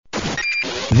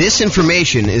This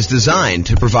information is designed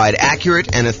to provide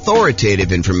accurate and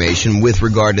authoritative information with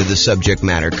regard to the subject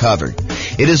matter covered.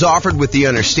 It is offered with the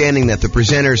understanding that the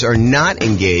presenters are not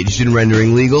engaged in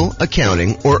rendering legal,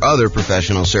 accounting, or other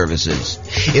professional services.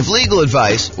 If legal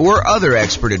advice or other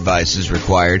expert advice is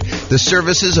required, the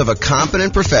services of a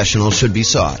competent professional should be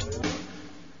sought.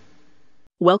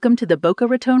 Welcome to the Boca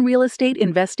Raton Real Estate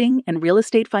Investing and Real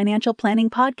Estate Financial Planning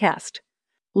Podcast.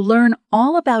 Learn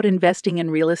all about investing in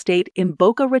real estate in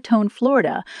Boca Raton,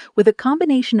 Florida, with a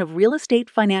combination of real estate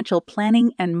financial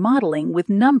planning and modeling with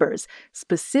numbers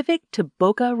specific to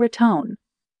Boca Raton,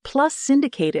 plus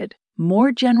syndicated,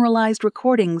 more generalized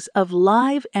recordings of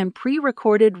live and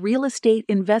pre-recorded real estate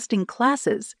investing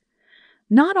classes,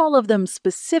 not all of them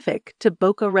specific to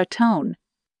Boca Raton.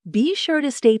 Be sure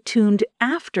to stay tuned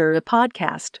after the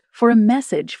podcast for a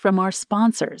message from our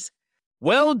sponsors.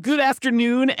 Well, good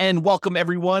afternoon and welcome,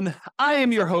 everyone. I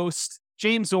am your host,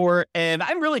 James Orr, and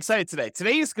I'm really excited today.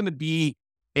 Today is going to be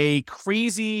a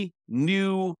crazy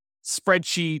new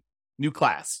spreadsheet, new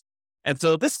class. And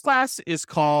so this class is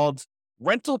called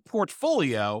Rental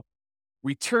Portfolio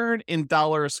Return in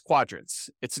Dollars Quadrants.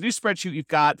 It's a new spreadsheet you've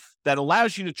got that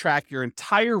allows you to track your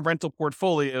entire rental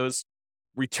portfolio's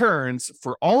returns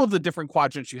for all of the different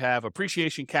quadrants you have: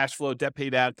 appreciation, cash flow, debt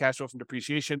pay down, cash flow from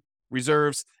depreciation,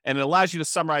 reserves, and it allows you to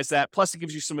summarize that. Plus, it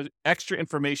gives you some extra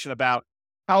information about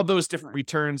how those different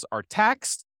returns are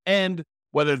taxed and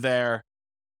whether they're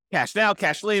cash now,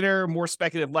 cash later, more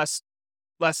speculative, less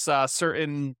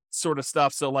certain sort of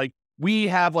stuff. So like we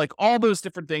have like all those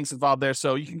different things involved there.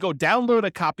 So you can go download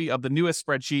a copy of the newest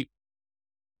spreadsheet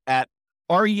at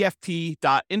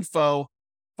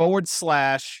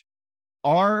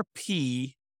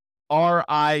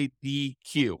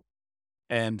refp.info/RPRIDQ.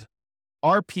 And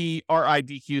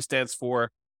RPRIDQ stands for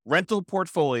Rental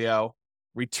Portfolio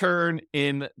Return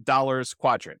in Dollars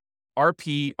Quadrant.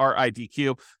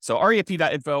 RPRIDQ. So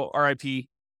refp.info, RIP,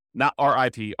 not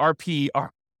RIP, RPRIDQ.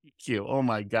 Oh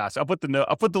my gosh. I'll put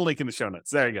the link in the show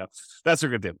notes. There you go. That's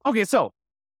what we're gonna do. Okay, so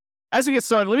as we get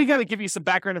started, let me kind of give you some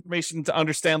background information to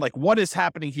understand like what is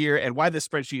happening here and why this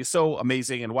spreadsheet is so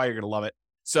amazing and why you're gonna love it.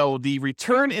 So the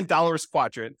Return in Dollars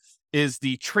Quadrant is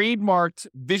the trademarked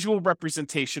visual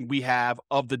representation we have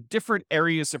of the different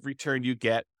areas of return you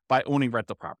get by owning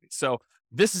rental property. So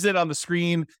this is it on the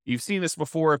screen. You've seen this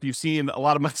before if you've seen a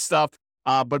lot of my stuff,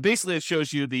 but basically it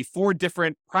shows you the 4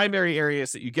 different primary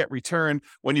areas that you get returned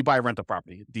when you buy a rental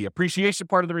property. The appreciation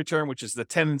part of the return, which is the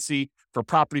tendency for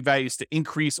property values to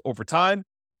increase over time.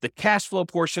 The cash flow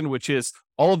portion, which is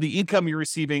all of the income you're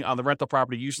receiving on the rental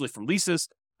property, usually from leases,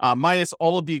 minus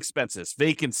all of the expenses: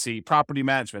 vacancy, property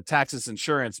management, taxes,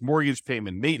 insurance, mortgage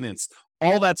payment, maintenance,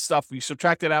 all that stuff. You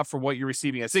subtract it out from what you're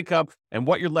receiving as income, and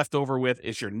what you're left over with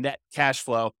is your net cash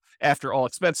flow after all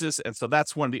expenses. And so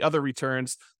that's one of the other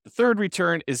returns. The third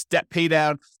return is debt pay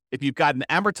down. If you've got an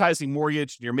amortizing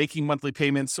mortgage and you're making monthly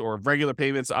payments or regular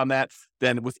payments on that,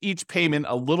 then with each payment,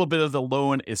 a little bit of the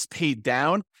loan is paid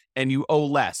down and you owe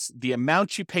less. The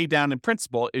amount you pay down in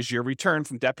principal is your return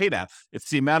from debt pay down. It's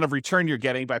the amount of return you're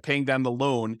getting by paying down the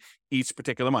loan each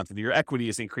particular month, and your equity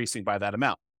is increasing by that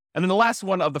amount. And then the last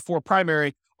one of the 4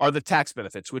 primary are the tax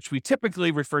benefits, which we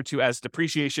typically refer to as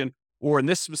depreciation, or in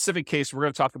this specific case, we're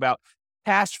going to talk about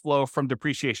cash flow from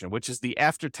depreciation, which is the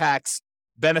after-tax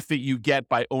benefit you get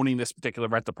by owning this particular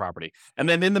rental property. And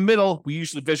then in the middle, we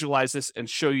usually visualize this and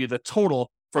show you the total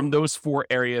from those 4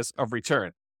 areas of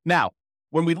return. Now,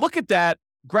 when we look at that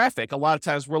graphic, a lot of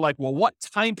times we're like, well, what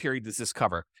time period does this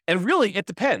cover? And really, it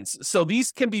depends. So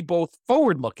these can be both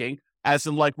forward-looking, as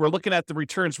in like we're looking at the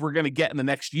returns we're going to get in the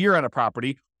next year on a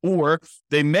property, or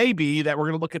they may be that we're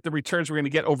going to look at the returns we're going to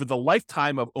get over the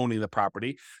lifetime of owning the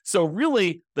property. So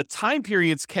really, the time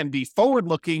periods can be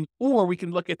forward-looking, or we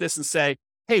can look at this and say,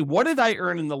 hey, what did I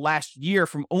earn in the last year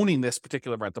from owning this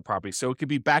particular rental property? So it could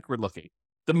be backward-looking.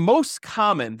 The most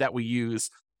common that we use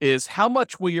is how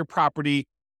much will your property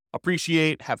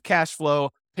appreciate, have cash flow,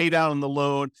 pay down on the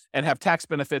loan, and have tax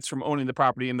benefits from owning the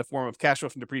property in the form of cash flow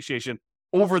from depreciation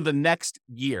over the next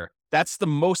year. That's the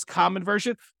most common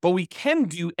version, but we can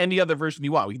do any other version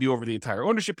you want. We can do over the entire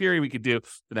ownership period. We could do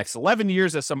the next 11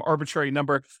 years as some arbitrary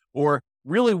number, or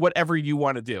really whatever you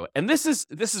want to do. And this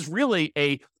is really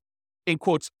a, in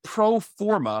quotes, pro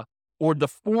forma, or the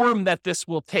form that this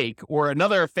will take, or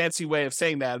another fancy way of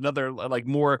saying that, another like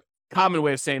more common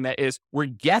way of saying that is we're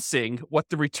guessing what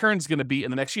the return is going to be in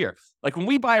the next year. Like when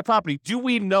we buy a property, do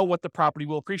we know what the property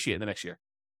will appreciate in the next year?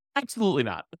 Absolutely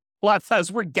not. A lot of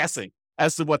times we're guessing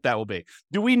as to what that will be.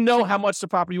 Do we know how much the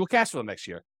property will cash flow next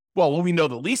year? Well, we know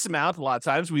the lease amount. A lot of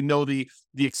times we know the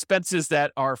expenses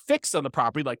that are fixed on the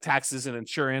property, like taxes and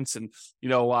insurance and,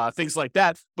 things like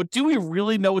that. But do we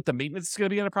really know what the maintenance is going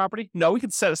to be on the property? No, we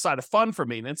can set aside a fund for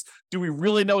maintenance. Do we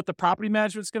really know what the property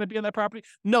management is going to be on that property?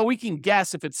 No, we can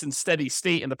guess if it's in steady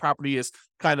state and the property is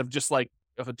kind of just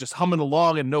humming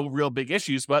along and no real big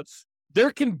issues. But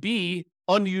there can be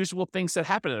unusual things that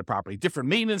happen in a property, different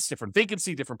maintenance, different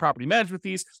vacancy, different property management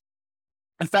fees.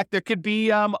 In fact, there could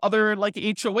be other like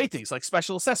HOA things like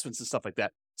special assessments and stuff like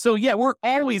that. So yeah, we're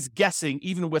always guessing,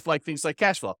 even with like things like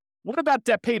cash flow. What about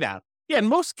debt pay down? Yeah, in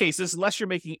most cases, unless you're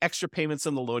making extra payments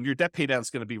on the loan, your debt pay down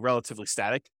is going to be relatively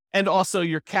static. And also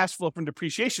your cash flow from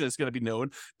depreciation is going to be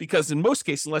known because in most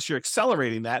cases, unless you're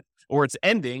accelerating that or it's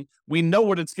ending, we know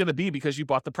what it's going to be because you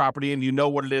bought the property and you know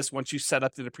what it is once you set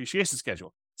up the depreciation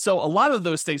schedule. So a lot of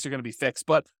those things are going to be fixed,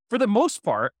 but for the most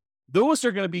part, those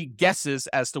are going to be guesses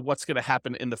as to what's going to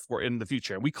happen in the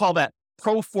future. We call that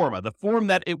pro forma, the form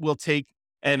that it will take.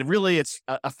 And really, it's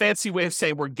a fancy way of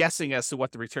saying we're guessing as to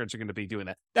what the returns are going to be doing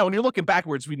that. Now, when you're looking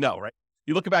backwards, we know, right?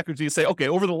 You look backwards, you say, okay,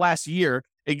 over the last year,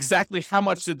 exactly how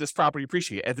much did this property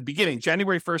appreciate? At the beginning,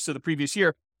 January 1st of the previous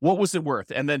year, what was it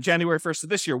worth? And then January 1st of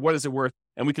this year, what is it worth?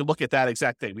 And we can look at that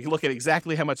exact thing. We can look at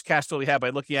exactly how much cash flow we have by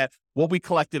looking at what we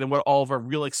collected and what all of our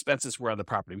real expenses were on the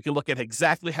property. We can look at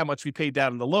exactly how much we paid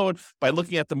down in the loan by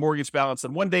looking at the mortgage balance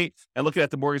on one date and looking at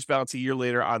the mortgage balance a year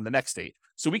later on the next date.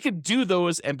 So we can do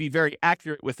those and be very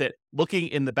accurate with it,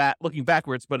 looking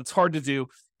backwards, but it's hard to do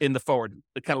in the forward,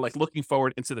 kind of like looking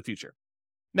forward into the future.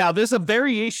 Now, there's a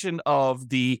variation of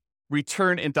the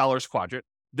return in dollars quadrant.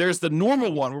 There's the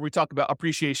normal one where we talk about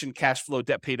appreciation, cash flow,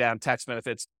 debt pay down, tax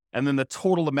benefits, and then the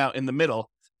total amount in the middle.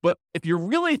 But if you're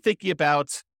really thinking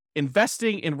about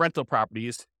investing in rental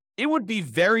properties, it would be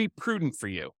very prudent for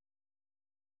you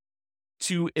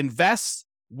to invest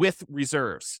with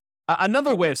reserves.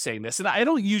 Another way of saying this, and I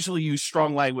don't usually use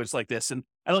strong language like this, and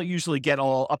I don't usually get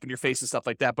all up in your face and stuff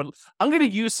like that, but I'm going to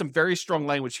use some very strong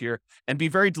language here and be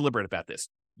very deliberate about this.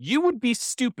 You would be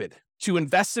stupid to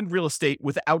invest in real estate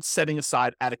without setting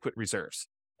aside adequate reserves.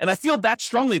 And I feel that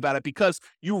strongly about it because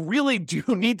you really do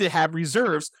need to have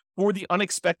reserves for the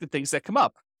unexpected things that come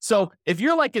up. So if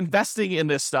you're like investing in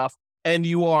this stuff and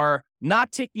you are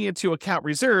not taking into account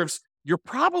reserves, you're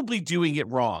probably doing it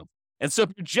wrong. And so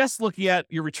if you're just looking at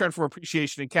your return from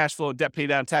appreciation and cash flow, debt pay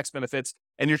down, tax benefits,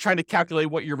 and you're trying to calculate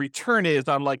what your return is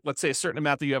on, like, let's say a certain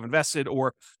amount that you have invested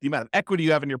or the amount of equity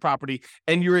you have in your property,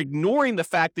 and you're ignoring the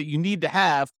fact that you need to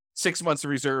have 6 months of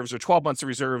reserves or 12 months of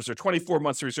reserves or 24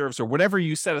 months of reserves or whatever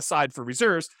you set aside for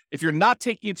reserves, if you're not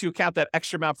taking into account that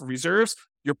extra amount for reserves,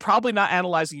 you're probably not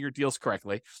analyzing your deals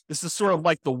correctly. This is sort of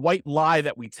like the white lie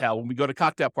that we tell when we go to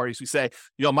cocktail parties. We say,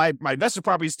 my investment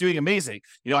property is doing amazing.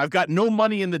 I've got no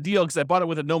money in the deal because I bought it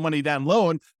with a no money down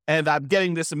loan and I'm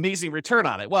getting this amazing return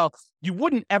on it. Well, you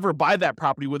wouldn't ever buy that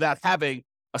property without having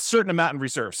a certain amount in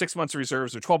reserve, 6 months of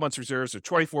reserves or 12 months of reserves or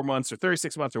 24 months or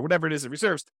 36 months or whatever it is in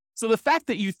reserves. So the fact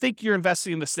that you think you're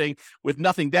investing in this thing with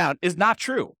nothing down is not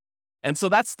true. And so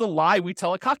that's the lie we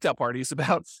tell at cocktail parties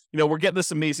about, we're getting this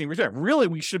amazing return. Really,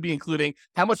 we should be including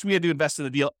how much we had to invest in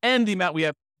the deal and the amount we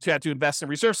have to invest in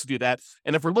reserves to do that.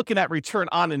 And if we're looking at return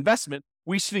on investment,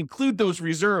 we should include those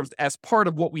reserves as part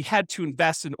of what we had to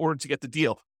invest in order to get the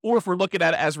deal. Or if we're looking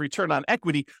at it as return on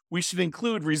equity, we should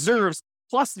include reserves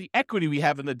plus the equity we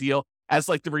have in the deal as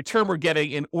like the return we're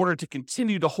getting in order to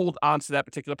continue to hold on to that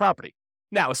particular property.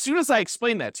 Now, as soon as I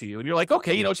explain that to you and you're like,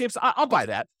 okay, James, I'll buy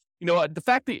that. The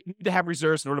fact that you need to have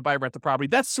reserves in order to buy a rental property,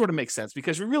 that sort of makes sense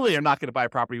because we really are not going to buy a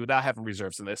property without having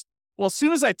reserves in this. Well, as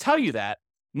soon as I tell you that,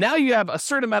 now you have a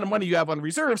certain amount of money you have on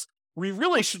reserves, we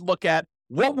really should look at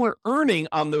what we're earning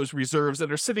on those reserves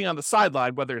that are sitting on the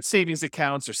sideline, whether it's savings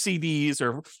accounts or CDs,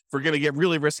 or if we're going to get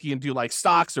really risky and do like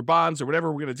stocks or bonds or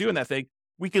whatever we're going to do in that thing.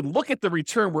 We can look at the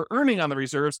return we're earning on the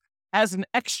reserves as an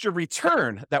extra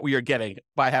return that we are getting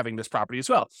by having this property as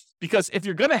well. Because if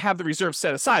you're going to have the reserve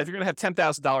set aside, if you're going to have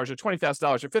 $10,000 or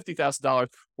 $20,000 or $50,000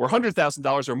 or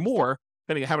 $100,000 or more,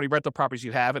 depending on how many rental properties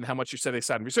you have and how much you're setting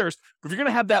aside in reserves, but if you're going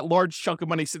to have that large chunk of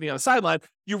money sitting on the sideline,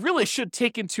 you really should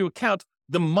take into account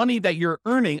the money that you're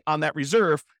earning on that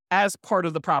reserve as part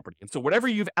of the property. And so whatever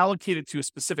you've allocated to a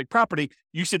specific property,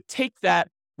 you should take that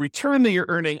return that you're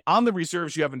earning on the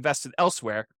reserves you have invested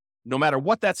elsewhere, no matter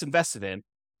what that's invested in,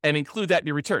 and include that in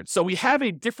your return. So we have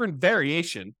a different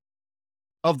variation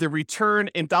of the return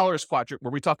in dollars quadrant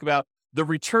where we talk about the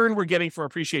return we're getting from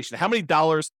appreciation. How many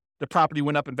dollars the property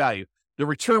went up in value? The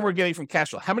return we're getting from cash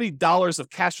flow. How many dollars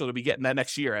of cash flow do we get in that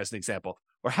next year, as an example?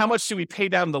 Or how much do we pay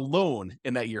down the loan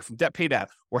in that year from debt pay down?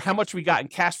 Or how much we got in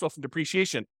cash flow from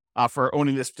depreciation? for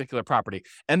owning this particular property.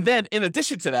 And then in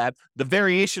addition to that, the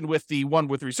variation with the one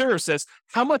with reserves says,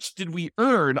 how much did we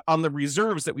earn on the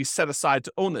reserves that we set aside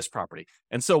to own this property?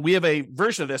 And so we have a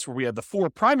version of this where we have the 4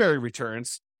 primary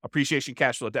returns: appreciation,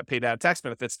 cash flow, debt paid down, tax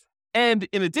benefits. And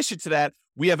in addition to that,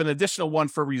 we have an additional one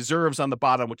for reserves on the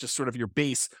bottom, which is sort of your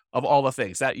base of all the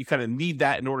things that you kind of need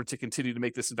that in order to continue to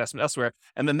make this investment elsewhere.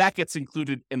 And then that gets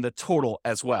included in the total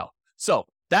as well. So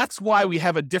that's why we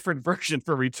have a different version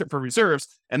for reserves.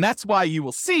 And that's why you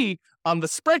will see on the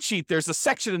spreadsheet, there's a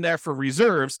section in there for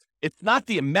reserves. It's not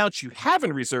the amount you have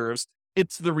in reserves.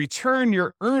 It's the return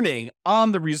you're earning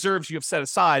on the reserves you have set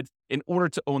aside in order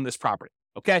to own this property.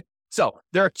 Okay. So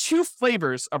there are 2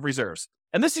 flavors of reserves.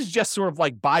 And this is just sort of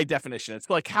like by definition. It's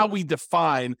like how we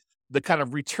define the kind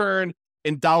of return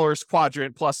in dollars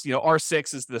quadrant plus,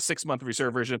 R6 is the 6-month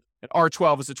reserve version and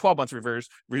R12 is the 12-month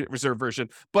reserve version.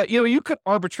 But, you could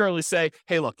arbitrarily say,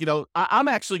 hey, look, I'm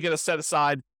actually going to set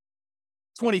aside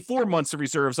 24 months of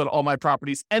reserves on all my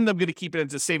properties, and I'm going to keep it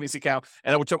into a savings account,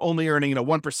 and which I'm only earning, 1%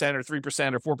 or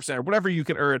 3% or 4% or whatever you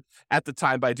can earn at the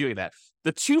time by doing that.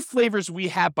 The 2 flavors we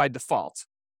have by default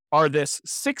are this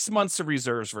 6 months of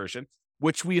reserves version,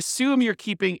 which we assume you're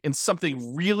keeping in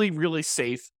something really, really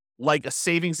safe, like a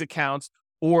savings account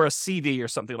or a CD or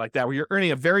something like that, where you're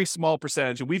earning a very small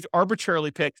percentage. And we've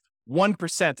arbitrarily picked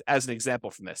 1% as an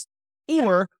example from this.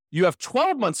 Or you have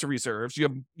 12 months of reserves.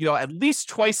 You have, at least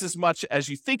twice as much as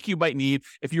you think you might need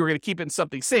if you were going to keep it in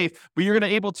something safe, but you're going to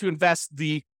be able to invest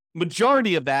the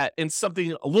majority of that in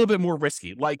something a little bit more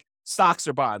risky, like stocks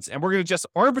or bonds. And we're going to just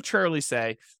arbitrarily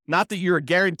say, not that you're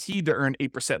guaranteed to earn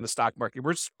 8% in the stock market.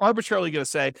 We're just arbitrarily going to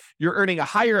say you're earning a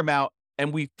higher amount.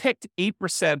 And we picked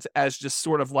 8% as just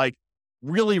sort of like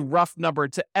really rough number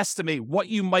to estimate what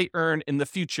you might earn in the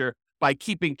future by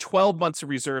keeping 12 months of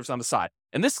reserves on the side.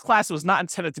 And this class was not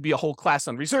intended to be a whole class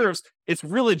on reserves. It's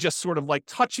really just sort of like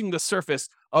touching the surface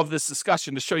of this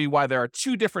discussion to show you why there are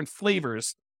 2 different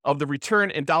flavors of the return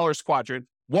in dollars quadrant.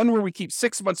 One where we keep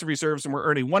 6 months of reserves and we're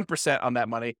earning 1% on that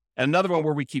money, and another one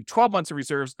where we keep 12 months of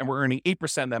reserves and we're earning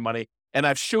 8% on that money. And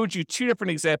I've showed you 2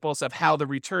 different examples of how the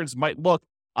returns might look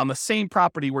on the same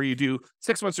property where you do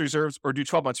 6 months of reserves or do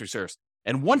 12 months of reserves.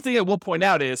 And one thing I will point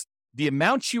out is the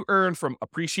amount you earn from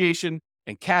appreciation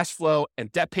and cash flow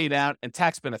and debt pay down and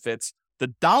tax benefits, the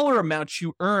dollar amount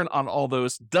you earn on all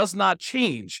those does not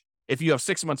change if you have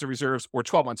 6 months of reserves or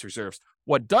 12 months of reserves.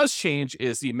 What does change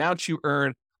is the amount you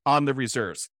earn on the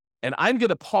reserves. And I'm going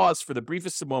to pause for the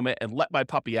briefest moment and let my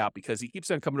puppy out because he keeps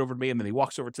on coming over to me and then he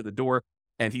walks over to the door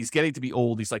and he's getting to be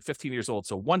old. He's like 15 years old.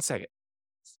 So 1 second.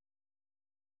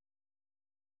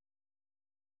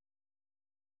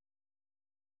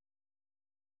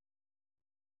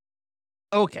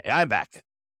 Okay, I'm back.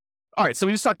 All right, so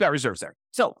we just talked about reserves there.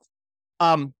 So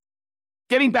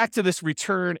getting back to this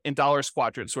return in dollars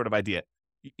quadrant sort of idea,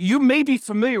 you may be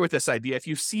familiar with this idea if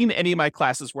you've seen any of my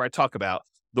classes where I talk about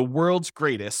the world's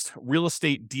greatest real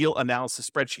estate deal analysis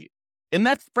spreadsheet. In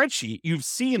that spreadsheet, you've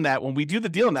seen that when we do the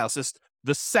deal analysis,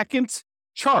 the second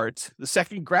chart, the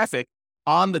second graphic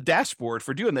on the dashboard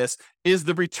for doing this is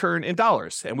the return in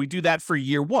dollars. And we do that for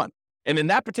year 1. And in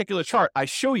that particular chart, I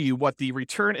show you what the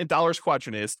return in dollars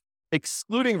quadrant is,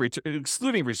 excluding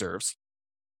reserves.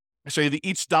 I show you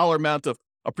each dollar amount of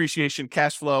appreciation,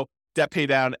 cash flow, debt pay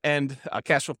down, and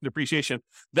cash flow from depreciation.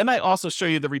 Then I also show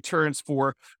you the returns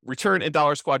for return in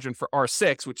dollars quadrant for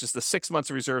R6, which is the 6 months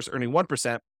of reserves earning 1%.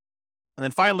 And then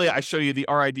finally, I show you the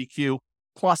RIDQ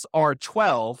plus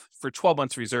R12 for 12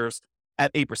 months reserves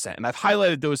at 8%. And I've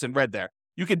highlighted those in red there.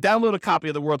 You can download a copy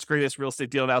of the world's greatest real estate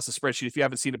deal analysis spreadsheet. If you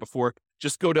haven't seen it before,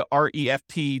 just go to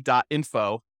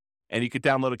refp.info and you can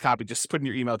download a copy. Just put in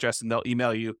your email address and they'll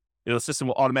email you. The system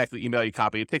will automatically email you a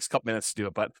copy. It takes a couple minutes to do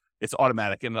it, but it's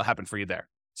automatic and it'll happen for you there.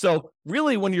 So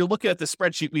really, when you're looking at the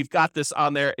spreadsheet, we've got this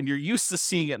on there and you're used to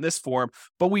seeing it in this form,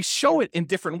 but we show it in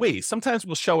different ways. Sometimes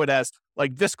we'll show it as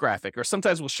like this graphic, or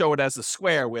sometimes we'll show it as a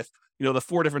square with, the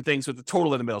 4 different things with the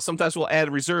total in the middle. Sometimes we'll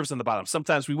add reserves on the bottom.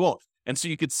 Sometimes we won't. And so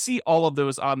you could see all of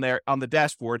those on there on the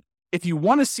dashboard. If you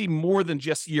want to see more than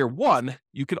just year 1,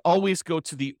 you can always go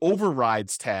to the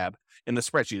overrides tab in the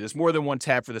spreadsheet. There's more than one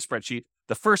tab for the spreadsheet.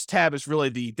 The first tab is really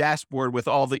the dashboard with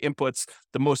all the inputs,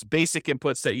 the most basic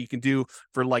inputs that you can do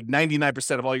for like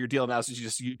 99% of all your deal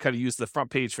analysis. You kind of use the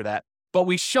front page for that. But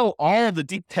we show all of the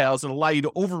details and allow you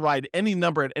to override any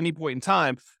number at any point in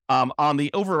time on the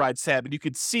overrides tab. And you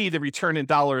could see the return in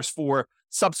dollars for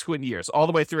subsequent years, all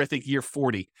the way through, I think, year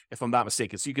 40, if I'm not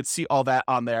mistaken. So you could see all that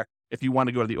on there if you want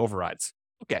to go to the overrides.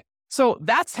 Okay, so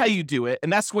that's how you do it.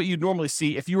 And that's what you normally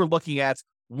see if you were looking at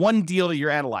one deal that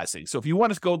you're analyzing. So if you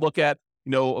want to go look at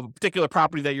a particular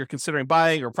property that you're considering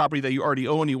buying or a property that you already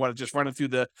own, you want to just run it through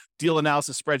the deal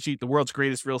analysis spreadsheet, the world's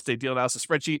greatest real estate deal analysis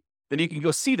spreadsheet, then you can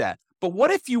go see that. But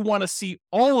what if you want to see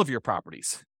all of your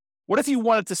properties? What if you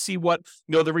wanted to see what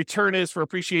the return is for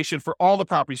appreciation for all the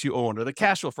properties you own, or the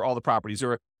cash flow for all the properties,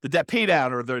 or the debt pay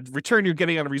down, or the return you're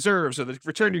getting on reserves, or the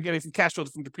return you're getting from cash flow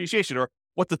from depreciation, or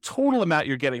what the total amount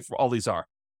you're getting for all these are?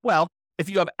 Well, if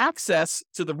you have access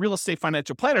to the real estate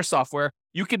financial planner software,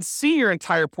 you can see your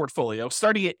entire portfolio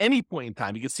starting at any point in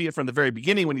time. You can see it from the very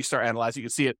beginning when you start analyzing. You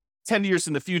can see it 10 years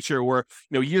in the future, or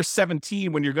year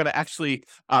 17 when you're going to actually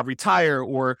retire,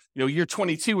 or year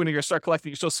 22 when you're going to start collecting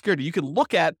your Social Security. You can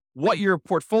look at what your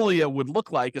portfolio would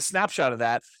look like, a snapshot of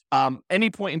that,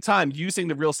 any point in time using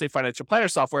the real estate financial planner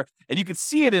software, and you can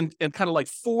see it in kind of like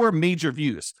 4 major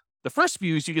views. The first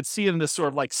view is you can see it in this sort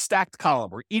of like stacked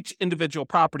column where each individual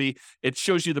property, it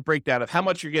shows you the breakdown of how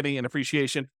much you're getting in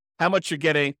appreciation, how much you're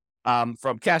getting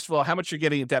from cash flow, how much you're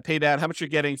getting in debt pay down, how much you're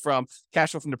getting from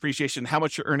cash flow from depreciation, how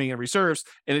much you're earning in reserves.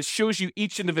 And it shows you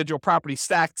each individual property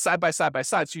stacked side by side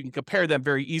so you can compare them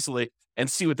very easily and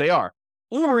see what they are.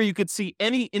 Or you could see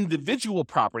any individual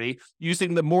property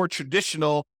using the more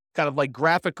traditional kind of like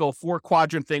graphical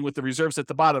 4-quadrant thing with the reserves at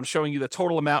the bottom, showing you the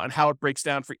total amount and how it breaks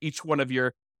down for each one of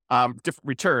your different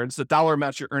returns, the dollar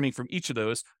amounts you're earning from each of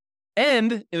those.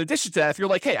 And in addition to that, if you're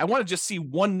like, hey, I want to just see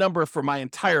one number for my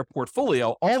entire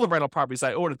portfolio, all the rental properties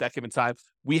I own at that given time,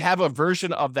 we have a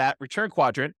version of that return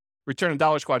in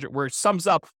dollars quadrant, where it sums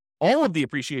up all of the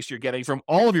appreciation you're getting from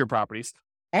all of your properties,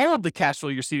 all of the cash flow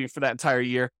you're receiving for that entire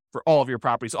year for all of your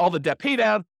properties, all the debt pay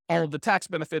down, all of the tax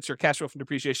benefits or cash flow from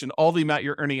depreciation, all the amount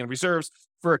you're earning in reserves,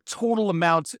 for a total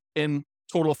amount in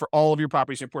total for all of your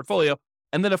properties in your portfolio.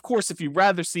 And then, of course, if you'd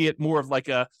rather see it more of like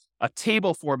a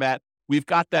table format, we've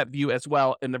got that view as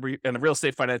well in the Real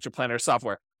Estate Financial Planner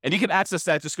software. And you can access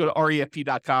that. Just go to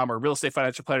refp.com or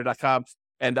realestatefinancialplanner.com,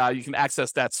 and you can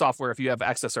access that software if you have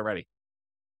access already.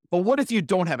 But what if you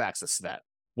don't have access to that?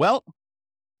 Well,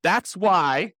 that's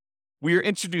why we are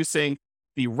introducing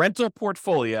the rental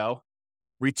portfolio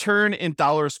return in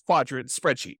dollars quadrant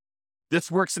spreadsheet. This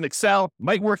works in Excel,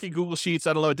 might work in Google Sheets.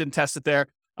 I don't know. I didn't test it there.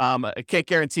 I can't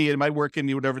guarantee it might work in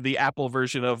whatever the Apple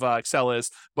version of Excel is,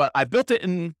 but I built it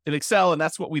in Excel, and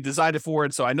that's what we designed it for.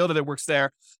 And so I know that it works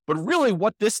there. But really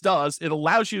what this does, it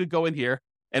allows you to go in here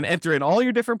and enter in all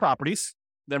your different properties,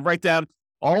 then write down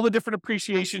all the different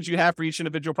appreciations you have for each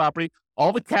individual property,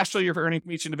 all the cash flow you're earning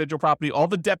from each individual property, all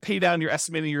the debt pay down you're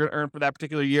estimating you're going to earn for that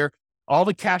particular year, all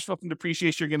the cash flow from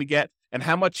depreciation you're going to get, and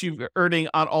how much you're earning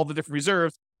on all the different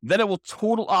reserves. Then it will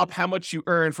total up how much you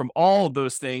earn from all of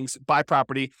those things by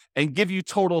property and give you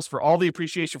totals for all the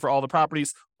appreciation for all the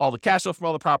properties, all the cash flow from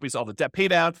all the properties, all the debt pay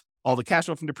down, all the cash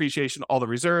flow from depreciation, all the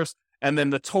reserves, and then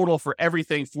the total for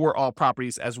everything for all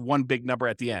properties as one big number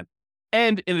at the end.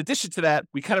 And in addition to that,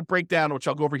 we kind of break down, which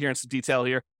I'll go over here in some detail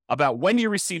here, about when you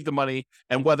receive the money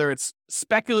and whether it's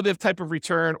speculative type of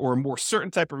return or a more certain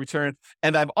type of return.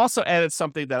 And I've also added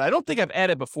something that I don't think I've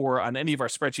added before on any of our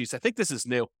spreadsheets. I think this is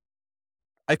new.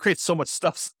 I create so much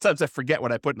stuff, sometimes I forget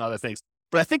what I put in other things,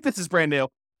 but I think this is brand new.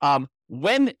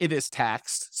 When it is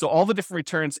taxed, so all the different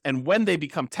returns and when they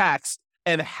become taxed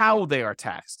and how they are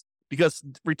taxed, because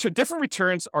different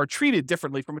returns are treated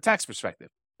differently from a tax perspective.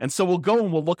 And so we'll go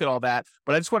and we'll look at all that,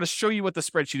 but I just want to show you what the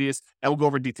spreadsheet is and we'll go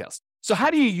over details. So how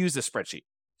do you use this spreadsheet?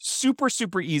 Super,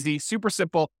 super easy, super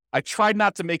simple. I tried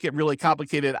not to make it really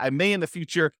complicated. I may in the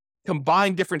future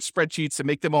combine different spreadsheets and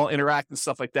make them all interact and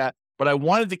stuff like that. But I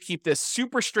wanted to keep this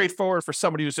super straightforward for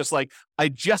somebody who's just like, I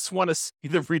just want to see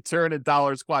the return in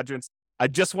dollars quadrants. I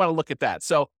just want to look at that.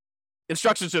 So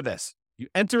instructions are this. You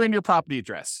enter in your property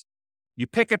address. You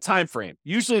pick a time frame.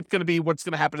 Usually it's going to be what's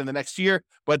going to happen in the next year,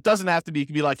 but it doesn't have to be. It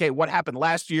can be like, hey, what happened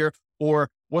last year or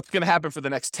what's going to happen for the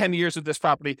next 10 years with this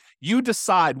property. You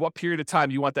decide what period of time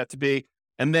you want that to be.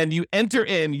 And then you enter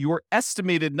in your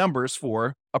estimated numbers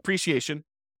for appreciation,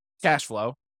 cash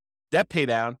flow, debt pay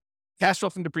down, cash flow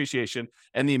from depreciation,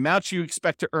 and the amount you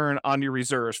expect to earn on your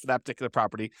reserves for that particular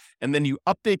property. And then you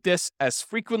update this as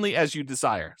frequently as you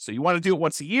desire. So you want to do it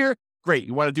once a year? Great.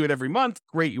 You want to do it every month?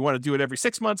 Great. You want to do it every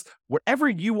 6 months? Whatever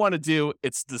you want to do,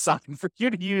 it's designed for you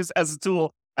to use as a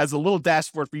tool, as a little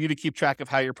dashboard for you to keep track of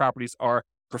how your properties are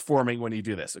performing when you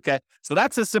do this. Okay. So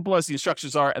that's as simple as the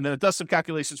instructions are. And then it does some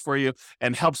calculations for you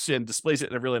and helps you and displays it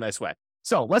in a really nice way.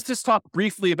 So let's just talk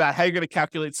briefly about how you're going to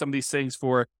calculate some of these things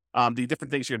for the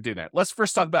different things you're going to do now. Let's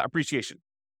first talk about appreciation.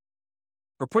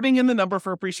 For putting in the number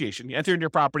for appreciation, you enter in your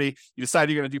property, you decide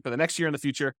you're going to do for the next year in the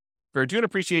future. For doing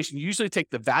appreciation, you usually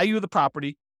take the value of the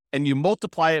property and you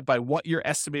multiply it by what you're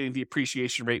estimating the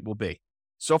appreciation rate will be.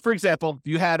 So for example, if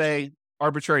you had a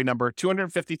arbitrary number,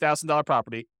 $250,000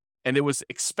 property, and it was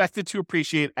expected to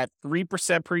appreciate at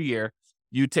 3% per year,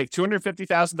 you take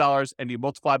 $250,000 and you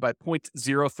multiply by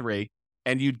 0.03,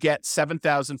 and you'd get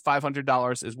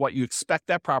 $7,500 is what you expect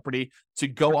that property to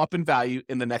go up in value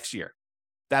in the next year.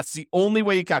 That's the only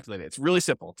way you calculate it. It's really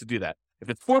simple to do that. If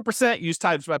it's 4%, you use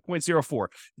times by 0.04. If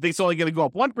you think it's only going to go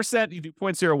up 1%, you do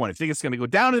 0.01. If you think it's going to go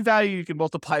down in value, you can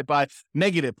multiply it by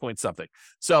negative point something.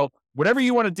 So whatever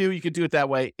you want to do, you can do it that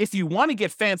way. If you want to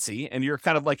get fancy and you're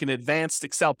kind of like an advanced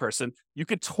Excel person, you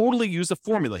could totally use a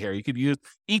formula here. You could use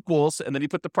equals, and then you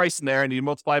put the price in there and you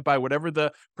multiply it by whatever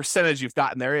the percentage you've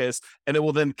gotten there is, and it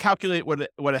will then calculate what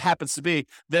it happens to be.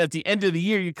 Then at the end of the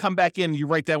year, you come back in, you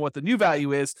write down what the new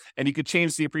value is, and you could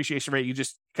change the appreciation rate. You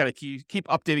just kind of keep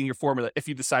updating your formula if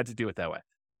you decide to do it that way.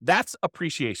 That's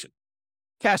appreciation.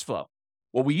 Cash flow.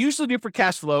 What we usually do for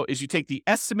cash flow is you take the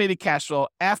estimated cash flow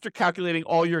after calculating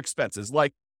all your expenses,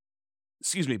 like,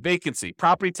 vacancy,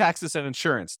 property taxes and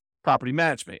insurance, property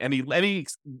management, any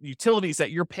utilities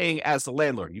that you're paying as the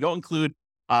landlord. You don't include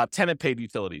tenant paid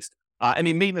utilities,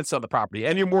 any maintenance on the property,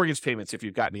 and your mortgage payments if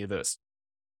you've got any of those.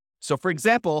 So for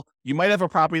example, you might have a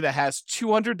property that has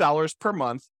 $200 per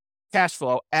month cash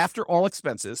flow after all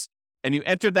expenses, and you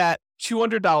enter that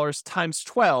 $200 times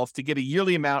 12 to get a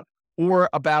yearly amount, or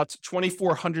about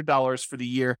 $2,400 for the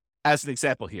year as an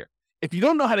example here. If you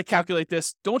don't know how to calculate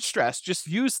this, don't stress. Just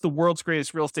use the world's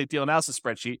greatest real estate deal analysis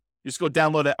spreadsheet. Just go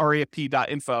download at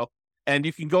refp.info, and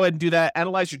you can go ahead and do that,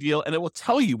 analyze your deal, and it will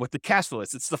tell you what the cash flow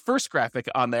is. It's the first graphic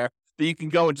on there that you can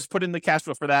go and just put in the cash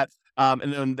flow for that,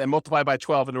 and then multiply by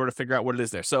 12 in order to figure out what it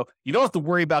is there. So you don't have to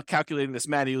worry about calculating this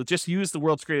manually. Just use the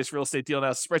world's greatest real estate deal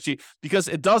analysis spreadsheet because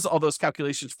it does all those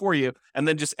calculations for you, and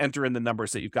then just enter in the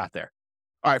numbers that you've got there.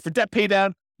 All right, for debt pay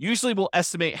down, usually we'll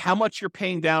estimate how much you're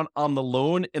paying down on the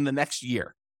loan in the next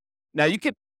year. Now, you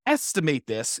can estimate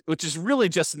this, which is really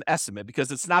just an estimate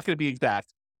because it's not going to be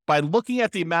exact, by looking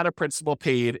at the amount of principal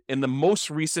paid in the most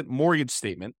recent mortgage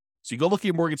statement. So you go look at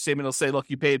your mortgage statement, it'll say, look,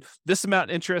 you paid this amount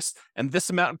in interest and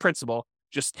this amount in principal.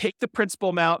 Just take the principal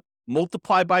amount,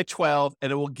 multiply by 12,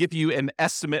 and it will give you an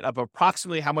estimate of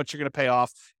approximately how much you're going to pay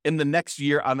off in the next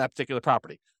year on that particular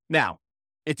property. Now,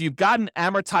 if you've got an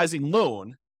amortizing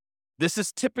loan, this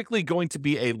is typically going to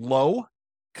be a low,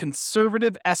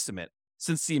 conservative estimate,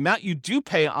 since the amount you do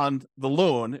pay on the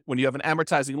loan when you have an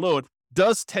amortizing loan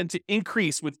does tend to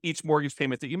increase with each mortgage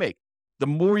payment that you make. The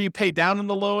more you pay down on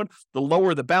the loan, the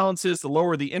lower the balance is, the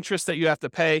lower the interest that you have to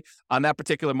pay on that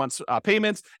particular month's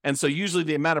payments. And so usually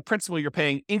the amount of principal you're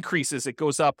paying increases. It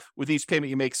goes up with each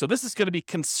payment you make. So this is going to be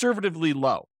conservatively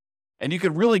low. And you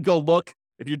can really go look.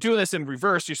 If you're doing this in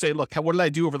reverse, you say, look, what did I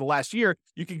do over the last year?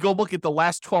 You can go look at the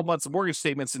last 12 months of mortgage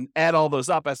statements and add all those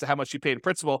up as to how much you paid in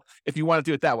principal if you want to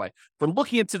do it that way. For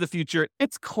looking into the future,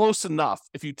 it's close enough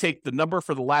if you take the number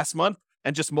for the last month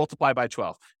and just multiply by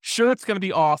 12. Sure, it's going to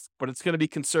be off, but it's going to be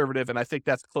conservative, and I think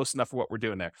that's close enough for what we're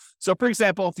doing there. So, for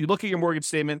example, if you look at your mortgage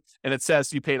statement and it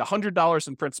says you paid $100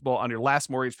 in principal on your last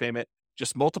mortgage payment,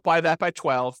 just multiply that by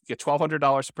 12, get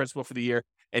 $1,200 in principal for the year,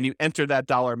 and you enter that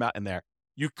dollar amount in there.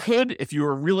 You could, if you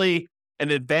were really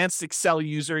an advanced Excel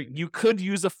user, you could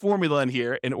use a formula in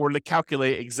here in order to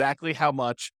calculate exactly how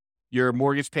much your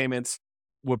mortgage payments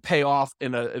would pay off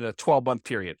in a 12-month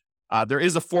period. There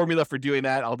is a formula for doing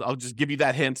that. I'll just give you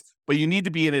that hint, but you need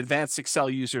to be an advanced Excel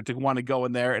user to want to go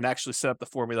in there and actually set up the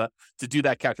formula to do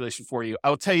that calculation for you. I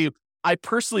will tell you, I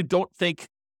personally don't think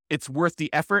it's worth the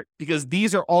effort because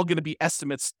these are all going to be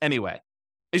estimates anyway.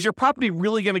 Is your property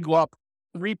really going to go up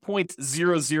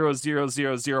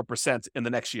 3.00000% in the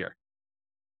next year?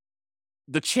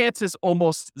 The chance is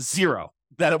almost zero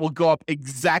that it will go up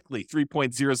exactly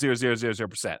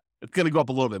 3.00000%. It's going to go up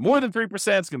a little bit more than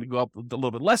 3%. It's going to go up a little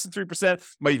bit less than 3%.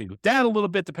 Might even go down a little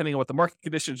bit depending on what the market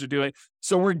conditions are doing.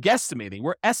 So we're guesstimating.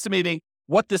 We're estimating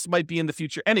what this might be in the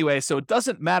future anyway. So it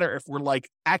doesn't matter if we're like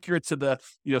accurate to the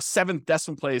seventh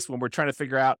decimal place when we're trying to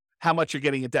figure out how much you're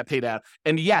getting in debt pay down.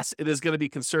 And yes, it is going to be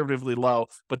conservatively low,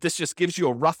 but this just gives you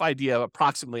a rough idea of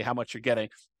approximately how much you're getting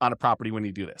on a property when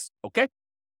you do this. Okay.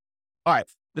 All right.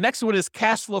 The next one is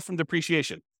cash flow from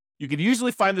depreciation. You can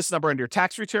usually find this number on your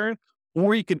tax return,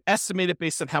 or you can estimate it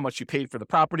based on how much you paid for the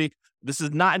property. This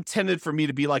is not intended for me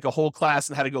to be like a whole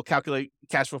class on how to go calculate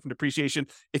cash flow from depreciation.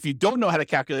 If you don't know how to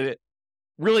calculate it,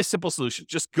 really simple solution.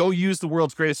 Just go use the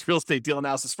world's greatest real estate deal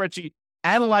analysis spreadsheet.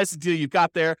 Analyze the deal you've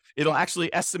got there. It'll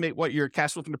actually estimate what your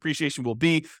cash flow from depreciation will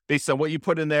be based on what you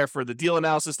put in there for the deal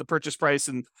analysis, the purchase price,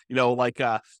 and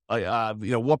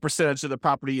what percentage of the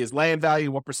property is land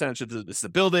value, what percentage is the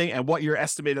building, and what your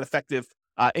estimated effective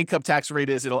income tax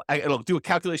rate is. It'll do a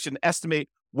calculation, estimate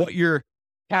what your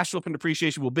cash flow from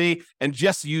depreciation will be, and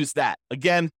just use that.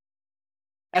 Again,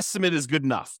 estimate is good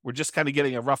enough. We're just kind of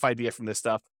getting a rough idea from this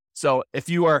stuff. So if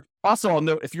you are also, I'll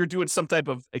note, if you're doing some type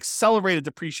of accelerated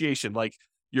depreciation, like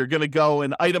you're going to go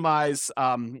and itemize,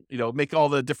 make all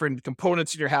the different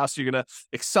components in your house. You're going to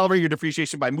accelerate your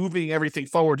depreciation by moving everything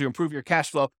forward to improve your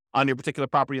cash flow on your particular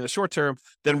property in the short term.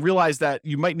 Then realize that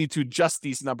you might need to adjust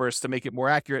these numbers to make it more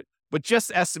accurate, but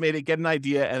just estimate it, get an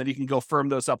idea, and then you can go firm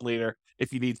those up later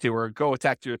if you need to, or go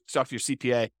talk to your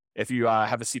CPA if you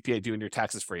have a CPA doing your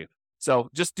taxes for you. So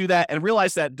just do that and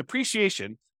realize that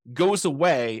depreciation goes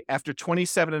away after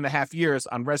 27 and a half years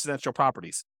on residential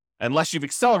properties, unless you've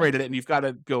accelerated it and you've got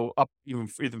to go up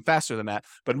even faster than that.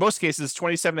 But in most cases,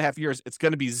 27 and a half years, it's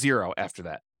going to be zero after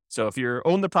that. So if you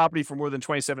own the property for more than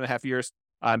 27 and a half years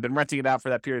and been renting it out for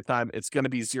that period of time, it's going to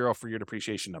be zero for your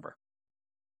depreciation number.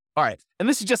 All right. And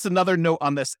this is just another note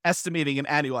on this estimating and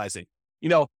annualizing.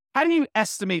 How do you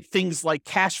estimate things like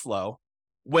cash flow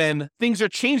when things are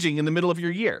changing in the middle of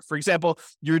your year? For example,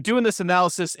 you're doing this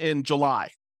analysis in July.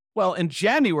 Well, in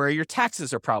January, your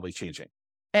taxes are probably changing.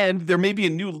 And there may be a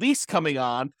new lease coming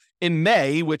on in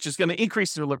May, which is going to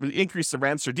increase the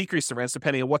rents or decrease the rents,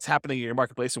 depending on what's happening in your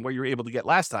marketplace and what you were able to get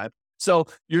last time. So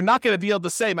you're not going to be able to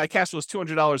say my cash flow is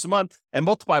 $200 a month and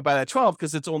multiply by that 12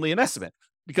 because it's only an estimate.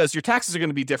 Because your taxes are going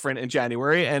to be different in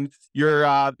January, and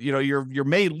your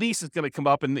May lease is going to come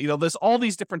up, and there's all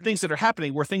these different things that are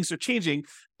happening where things are changing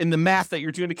in the math that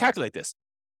you're doing to calculate this.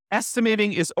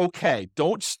 Estimating is okay.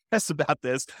 Don't stress about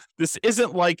this. This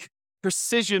isn't like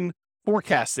precision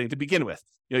forecasting to begin with.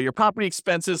 Your property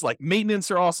expenses like maintenance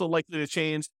are also likely to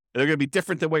change. They're going to be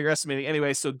different than what you're estimating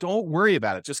anyway. So don't worry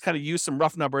about it. Just kind of use some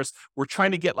rough numbers. We're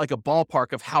trying to get like a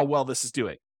ballpark of how well this is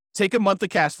doing. Take a month of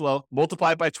cash flow,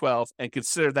 multiply it by 12, and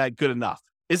consider that good enough.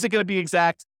 Is it going to be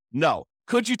exact? No.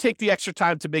 Could you take the extra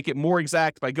time to make it more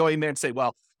exact by going there and say,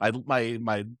 well,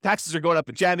 my taxes are going up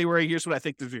in January. Here's what I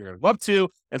think they're going to go up to.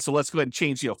 And so let's go ahead and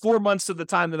change, 4 months of the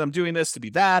time that I'm doing this to be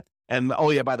that. And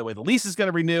oh yeah, by the way, the lease is going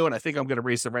to renew, and I think I'm going to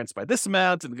raise the rents by this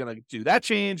amount, and I'm going to do that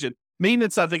change. And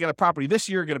maintenance, I think on a property this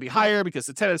year going to be higher because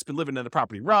the tenant's been living in the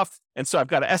property rough. And so I've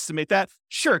got to estimate that.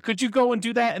 Sure. Could you go and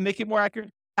do that and make it more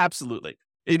accurate? Absolutely.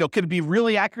 Could it be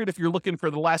really accurate if you're looking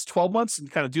for the last 12 months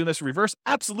and kind of doing this in reverse?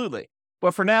 Absolutely.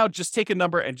 But for now, just take a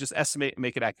number and just estimate and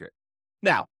make it accurate.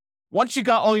 Now, once you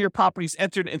got all your properties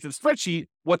entered into the spreadsheet,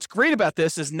 what's great about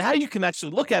this is now you can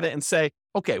actually look at it and say,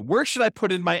 okay, where should I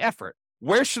put in my effort?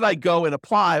 Where should I go and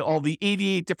apply all the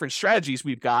 88 different strategies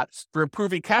we've got for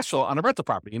improving cash flow on a rental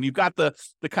property? And you've got the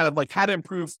kind of like how to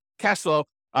improve cash flow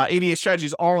 88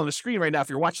 strategies all on the screen right now if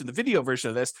you're watching the video version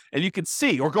of this, and you can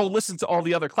see or go listen to all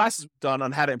the other classes we've done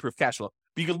on how to improve cash flow.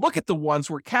 But you can look at the ones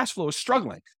where cash flow is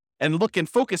struggling and look and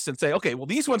focus and say, okay, well,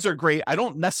 these ones are great. I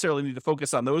don't necessarily need to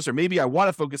focus on those, or maybe I want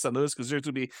to focus on those because those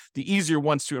will be the easier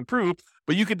ones to improve.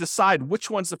 But you can decide which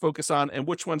ones to focus on and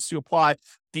which ones to apply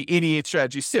the 88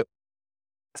 strategies to.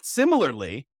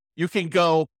 Similarly, you can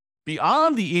go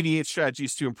beyond the 88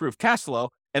 strategies to improve cash flow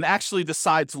and actually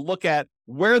decide to look at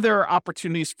where there are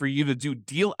opportunities for you to do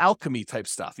deal alchemy type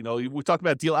stuff. We talk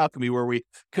about deal alchemy where we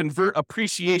convert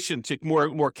appreciation to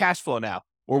more cash flow now,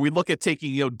 or we look at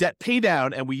taking, debt pay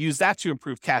down and we use that to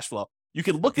improve cash flow. You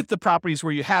can look at the properties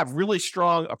where you have really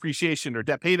strong appreciation or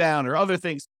debt pay down or other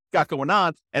things got going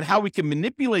on and how we can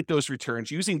manipulate those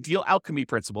returns using deal alchemy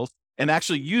principles and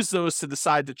actually use those to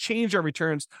decide to change our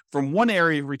returns from one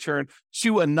area of return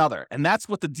to another. And that's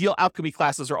what the deal alchemy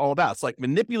classes are all about. It's like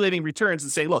manipulating returns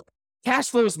and saying, look, cash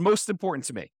flow is most important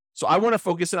to me. So I want to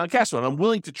focus in on cash flow. And I'm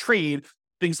willing to trade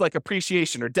things like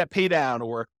appreciation or debt pay down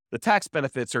or the tax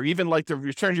benefits or even like the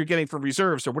returns you're getting from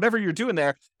reserves or whatever you're doing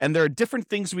there. And there are different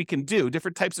things we can do,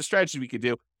 different types of strategies we can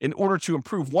do in order to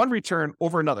improve one return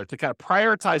over another, to kind of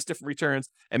prioritize different returns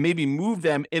and maybe move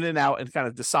them in and out and kind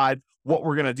of decide what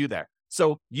we're going to do there.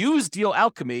 So use deal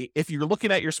alchemy if you're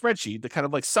looking at your spreadsheet, the kind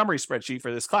of like summary spreadsheet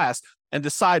for this class, and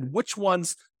decide which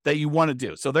ones that you want to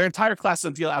do. So their entire class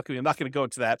on deal alchemy, I'm not going to go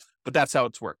into that, but that's how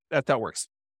it's worked. That's how it works.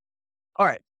 All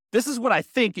right. This is what I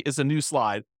think is a new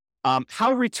slide.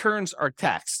 How returns are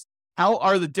taxed. How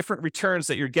are the different returns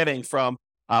that you're getting from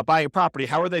buying a property?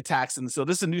 How are they taxed? And so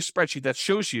this is a new spreadsheet that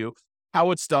shows you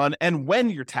how it's done and when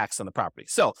you're taxed on the property.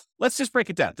 So let's just break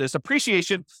it down. There's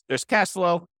appreciation, there's cash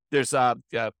flow, there's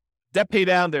debt pay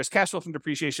down, there's cash flow from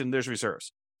depreciation, there's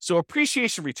reserves. So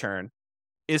appreciation return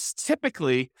is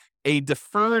typically a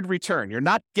deferred return. You're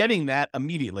not getting that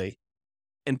immediately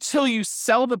until you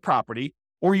sell the property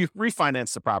or you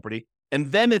refinance the property,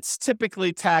 and then it's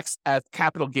typically taxed as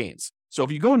capital gains. So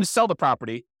if you go in to sell the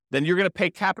property, then you're going to pay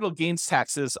capital gains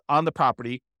taxes on the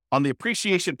property on the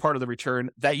appreciation part of the return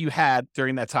that you had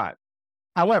during that time.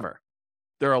 However,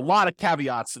 there are a lot of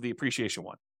caveats to the appreciation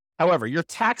one. However, you're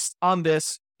taxed on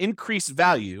this increased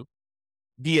value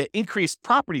via increased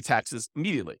property taxes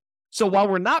immediately. So while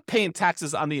we're not paying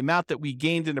taxes on the amount that we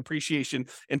gained in appreciation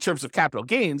in terms of capital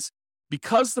gains,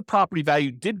 because the property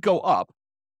value did go up,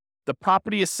 the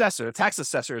property assessor, the tax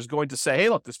assessor, is going to say, hey,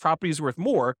 look, this property is worth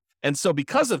more. And so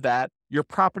because of that, your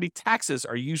property taxes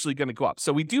are usually going to go up.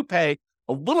 So we do pay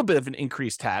a little bit of an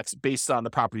increased tax based on the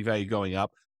property value going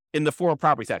up in the form of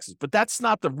property taxes. But that's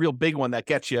not the real big one that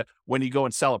gets you when you go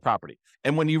and sell a property.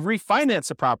 And when you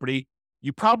refinance a property,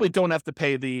 you probably don't have to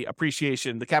pay the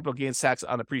appreciation, the capital gains tax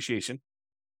on appreciation.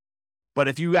 But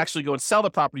if you actually go and sell the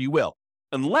property, you will,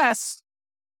 unless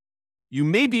you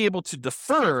may be able to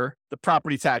defer the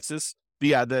property taxes,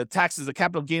 the taxes, the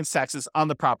capital gains taxes on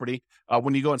the property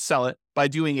when you go and sell it by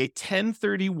doing a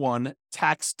 1031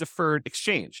 tax deferred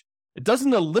exchange. It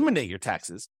doesn't eliminate your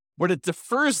taxes, but it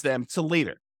defers them to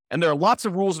later. And there are lots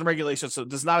of rules and regulations, so it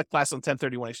does not apply on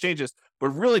 1031 exchanges, but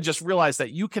really just realize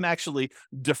that you can actually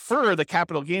defer the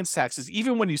capital gains taxes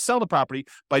even when you sell the property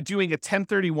by doing a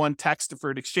 1031 tax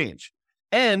deferred exchange.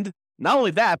 And not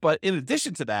only that, but in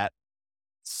addition to that,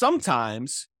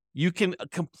 sometimes you can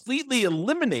completely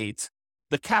eliminate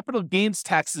the capital gains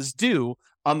taxes due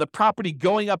on the property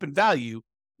going up in value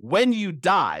when you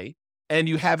die and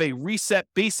you have a reset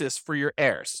basis for your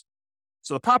heirs.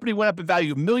 So the property went up in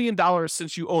value $1 million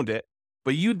since you owned it,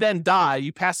 but you then die,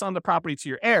 you pass on the property to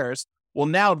your heirs. Well,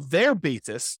 now their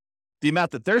basis, the amount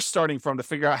that they're starting from to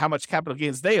figure out how much capital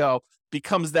gains they owe,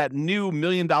 becomes that new $1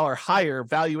 million higher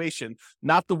valuation,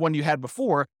 not the one you had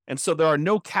before. And so there are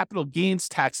no capital gains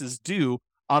taxes due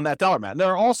on that dollar amount. And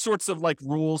there are all sorts of like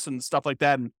rules and stuff like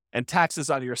that and taxes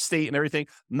on your estate and everything.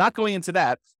 I'm not going into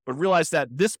that, but realize that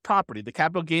this property, the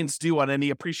capital gains due on any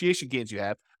appreciation gains you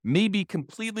have, may be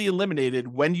completely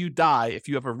eliminated when you die if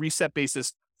you have a reset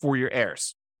basis for your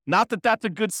heirs. Not that that's a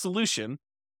good solution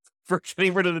for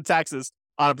getting rid of the taxes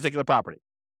on a particular property.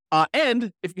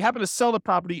 And if you happen to sell the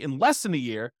property in less than a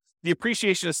year, the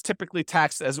appreciation is typically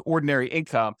taxed as ordinary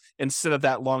income instead of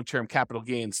that long-term capital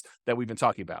gains that we've been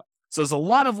talking about. So there's a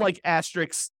lot of like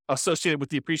asterisks associated with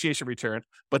the appreciation return,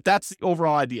 but that's the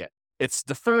overall idea. It's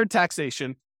deferred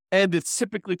taxation, and it's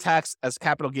typically taxed as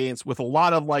capital gains with a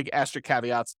lot of like asterisk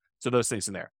caveats to those things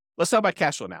in there. Let's talk about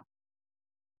cash flow now.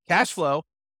 Cash flow,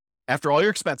 after all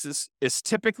your expenses, is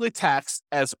typically taxed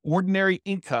as ordinary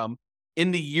income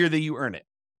in the year that you earn it.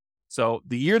 So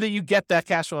the year that you get that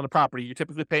cash flow on the property, you're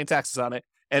typically paying taxes on it,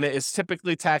 and it is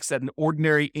typically taxed at an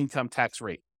ordinary income tax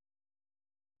rate.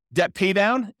 Debt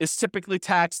paydown is typically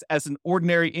taxed as an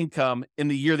ordinary income in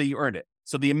the year that you earn it.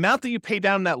 So the amount that you pay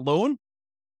down that loan,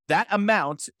 that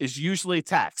amount is usually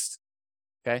taxed.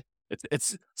 Okay.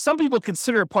 It's some people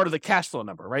consider it part of the cash flow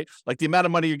number, right? Like the amount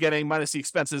of money you're getting minus the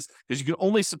expenses, because you can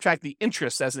only subtract the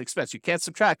interest as an expense. You can't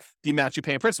subtract the amount you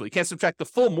pay in principal. You can't subtract the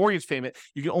full mortgage payment.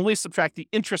 You can only subtract the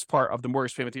interest part of the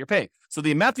mortgage payment that you're paying. So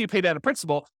the amount that you pay down in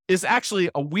principal is actually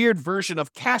a weird version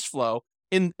of cash flow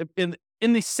in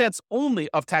the sense only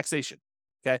of taxation.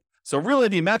 Okay. So really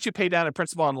the amount you pay down in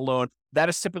principal on the loan, that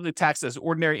is typically taxed as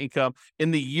ordinary income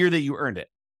in the year that you earned it.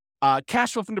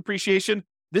 Cash flow from depreciation,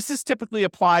 this is typically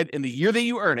applied in the year that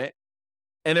you earn it,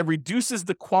 and it reduces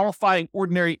the qualifying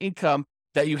ordinary income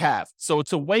that you have. So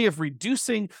it's a way of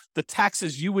reducing the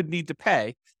taxes you would need to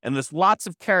pay. And there's lots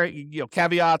of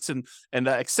caveats and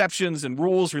exceptions and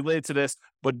rules related to this.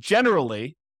 But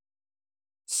generally,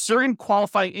 certain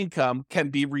qualifying income can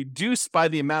be reduced by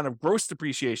the amount of gross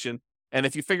depreciation. And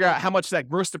if you figure out how much that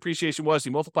gross depreciation was,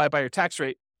 you multiply it by your tax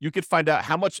rate, you could find out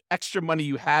how much extra money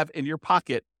you have in your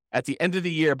pocket at the end of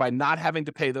the year by not having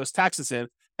to pay those taxes in.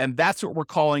 And that's what we're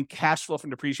calling cash flow from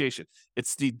depreciation.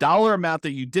 It's the dollar amount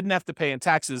that you didn't have to pay in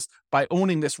taxes by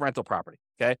owning this rental property.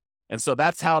 Okay. And so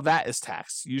that's how that is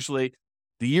taxed. Usually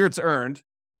the year it's earned,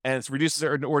 and it reduces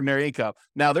ordinary income.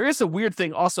 Now, there is a weird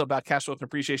thing also about cash flow from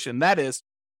depreciation. And that is,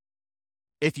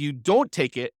 if you don't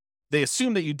take it, they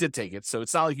assume that you did take it. So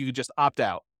it's not like you could just opt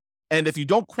out. And if you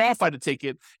don't qualify to take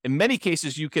it, in many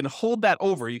cases, you can hold that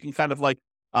over. You can kind of like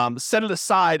set it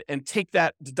aside and take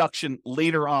that deduction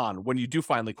later on when you do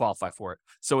finally qualify for it.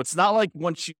 So it's not like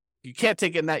once you can't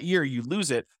take it in that year, you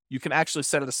lose it. You can actually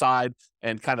set it aside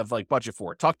and kind of like budget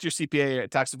for it. Talk to your CPA or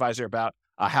tax advisor about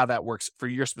how that works for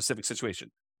your specific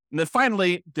situation. And then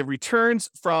finally, the returns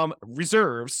from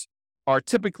reserves are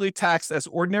typically taxed as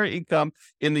ordinary income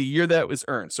in the year that it was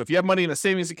earned. So if you have money in a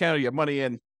savings account, or you have money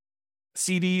in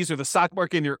CDs or the stock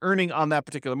market, and you're earning on that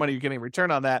particular money, you're getting a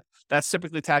return on that, that's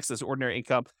typically taxed as ordinary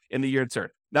income in the year it's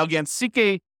earned. Now, again, seek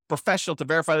a professional to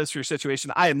verify this for your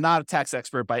situation. I am not a tax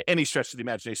expert by any stretch of the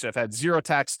imagination. I've had zero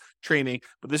tax training,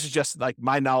 but this is just like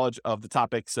my knowledge of the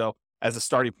topic. So as a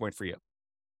starting point for you.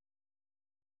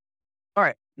 All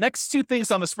right. Next two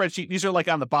things on the spreadsheet. These are like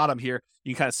on the bottom here.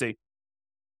 You can kind of see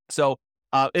So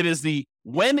it is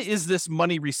when is this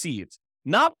money received?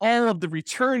 Not all of the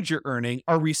returns you're earning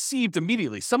are received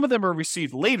immediately. Some of them are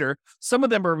received later. Some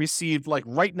of them are received like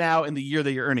right now in the year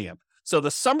that you're earning them. So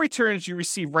some returns you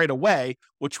receive right away,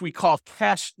 which we call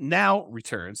cash now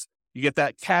returns. You get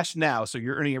that cash now, so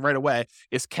you're earning it right away,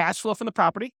 is cash flow from the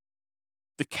property.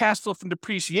 The cash flow from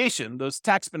depreciation, those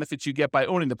tax benefits you get by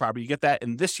owning the property, you get that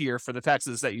in this year for the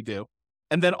taxes that you do.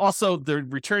 And then also the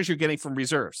returns you're getting from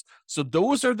reserves. So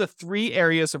those are the three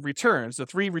areas of returns, the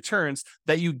three returns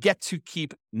that you get to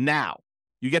keep now.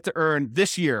 You get to earn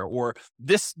this year or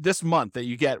this month that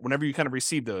you get whenever you kind of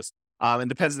receive those. It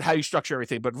depends on how you structure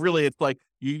everything, but really it's like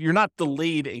you're not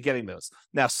delayed in getting those.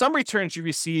 Now, some returns you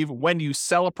receive when you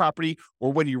sell a property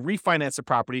or when you refinance a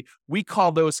property, we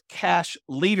call those cash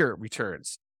later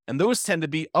returns. And those tend to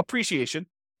be appreciation,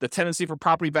 the tendency for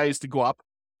property values to go up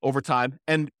over time,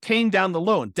 and paying down the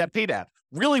loan, debt pay down.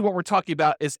 Really what we're talking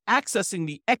about is accessing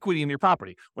the equity in your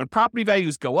property. When property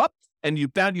values go up and you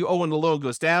owe and the loan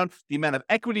goes down, the amount of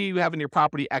equity you have in your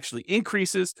property actually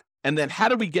increases. And then how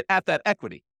do we get at that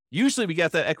equity? Usually we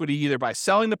get that equity either by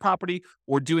selling the property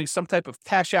or doing some type of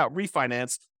cash out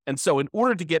refinance. And so in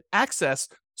order to get access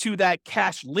to that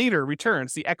cash later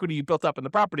returns, the equity you built up in the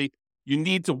property, you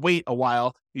need to wait a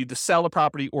while. You need to sell the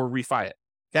property or refi it.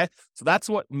 Okay. So that's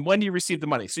when you receive the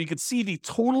money. So you can see the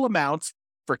total amount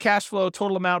for cash flow,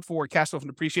 total amount for cash flow from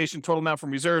depreciation, total amount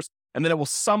from reserves. And then it will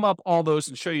sum up all those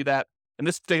and show you that in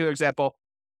this particular example,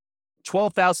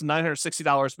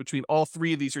 $12,960 between all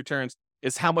three of these returns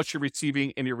is how much you're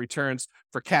receiving in your returns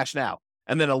for cash now.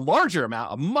 And then a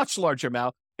much larger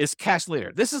amount is cash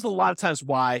later. This is a lot of times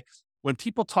why when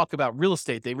people talk about real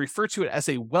estate, they refer to it as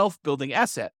a wealth building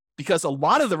asset because a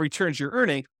lot of the returns you're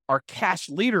earning are cash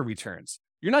later returns.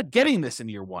 You're not getting this in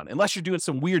year one unless you're doing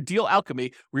some weird deal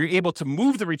alchemy where you're able to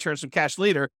move the returns from cash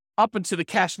later up into the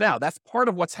cash now. That's part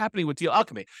of what's happening with deal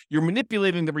alchemy. You're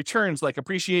manipulating the returns like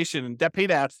appreciation and debt paid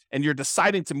out, and you're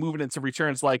deciding to move it into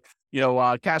returns like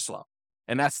cash flow.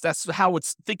 And that's how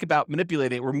it's think about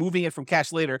manipulating it. We're moving it from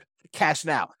cash later to cash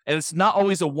now. And it's not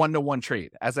always a one-to-one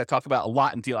trade, as I talk about a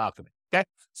lot in deal alchemy. Okay.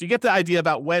 So you get the idea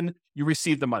about when you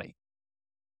receive the money.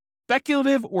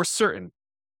 Speculative or certain.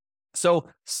 So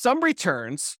some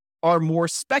returns are more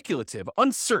speculative,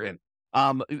 uncertain.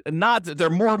 They're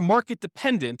more market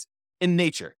dependent in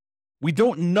nature. We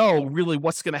don't know really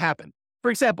what's going to happen.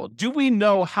 For example, do we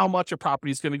know how much a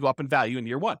property is going to go up in value in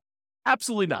year one?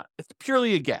 Absolutely not. It's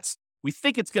purely a guess. We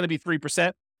think it's going to be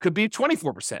 3%, could be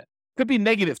 24%, could be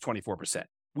negative 24%.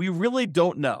 We really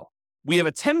don't know. We have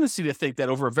a tendency to think that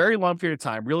over a very long period of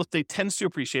time, real estate tends to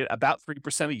appreciate about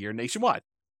 3% a year nationwide.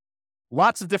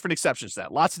 Lots of different exceptions to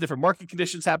that, lots of different market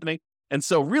conditions happening. And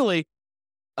so really,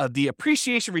 the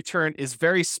appreciation return is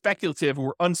very speculative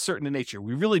or uncertain in nature.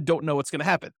 We really don't know what's going to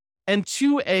happen. And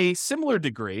to a similar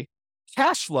degree,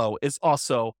 cash flow is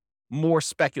also more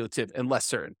speculative and less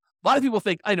certain. A lot of people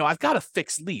think, I've got a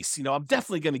fixed lease. I'm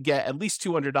definitely going to get at least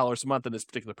 $200 a month in this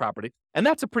particular property. And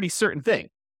that's a pretty certain thing.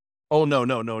 Oh, no.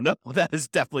 That is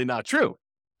definitely not true.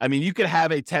 I mean, you could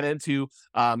have a tenant who,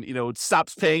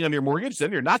 stops paying on your mortgage,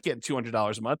 then you're not getting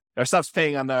 $200 a month, or stops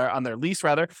paying on their lease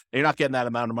rather, and you're not getting that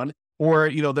amount of money. Or,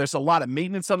 there's a lot of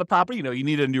maintenance on the property. You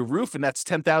need a new roof and that's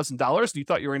 $10,000 and you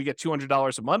thought you were going to get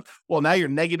 $200 a month. Well, now you're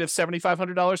negative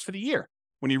 $7,500 for the year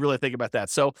when you really think about that.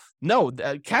 So no,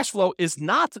 cash flow is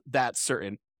not that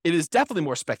certain. It is definitely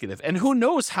more speculative. And who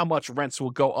knows how much rents will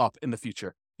go up in the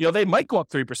future. They might go up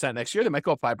 3% next year. They might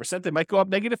go up 5%. They might go up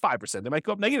negative 5%. They might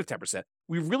go up negative 10%.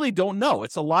 We really don't know.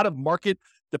 It's a lot of market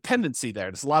dependency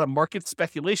there. There's a lot of market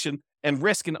speculation and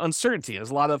risk and uncertainty.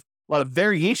 There's a lot of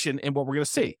variation in what we're going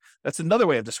to see. That's another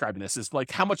way of describing this is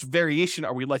like how much variation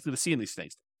are we likely to see in these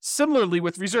things? Similarly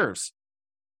with reserves.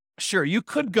 Sure, you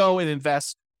could go and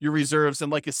invest your reserves in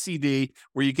like a CD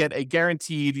where you get a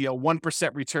guaranteed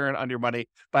 1% return on your money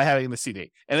by having the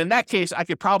CD. And in that case, I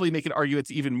could probably make an argument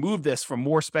to even move this from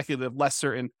more speculative, less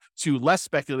certain to less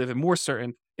speculative and more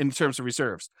certain in terms of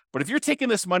reserves. But if you're taking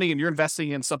this money and you're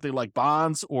investing in something like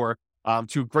bonds or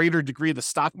to a greater degree the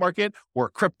stock market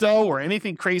or crypto or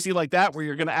anything crazy like that, where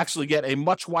you're going to actually get a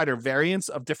much wider variance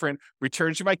of different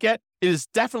returns you might get, it is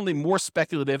definitely more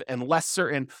speculative and less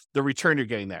certain the return you're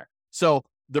getting there. So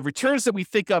the returns that we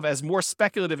think of as more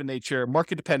speculative in nature,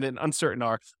 market dependent, and uncertain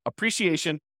are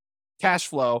appreciation, cash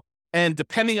flow, and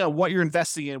depending on what you're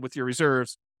investing in with your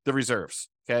reserves, the reserves.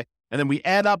 Okay. And then we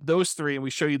add up those three and we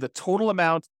show you the total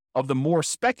amount of the more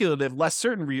speculative, less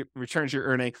certain returns you're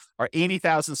earning are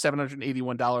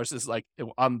 $80,781 is like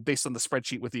based on the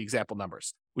spreadsheet with the example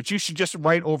numbers, which you should just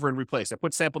write over and replace. I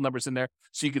put sample numbers in there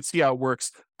so you can see how it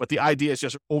works, but the idea is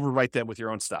just overwrite them with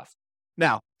your own stuff.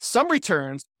 Now, some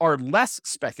returns are less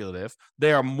speculative,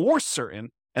 they are more certain,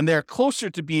 and they're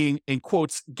closer to being, in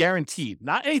quotes, guaranteed.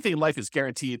 Not anything in life is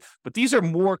guaranteed, but these are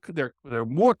they're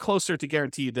more closer to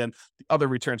guaranteed than the other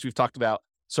returns we've talked about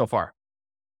so far.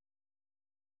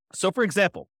 So, for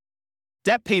example,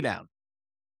 debt pay down.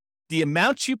 The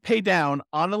amount you pay down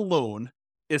on a loan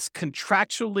is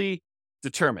contractually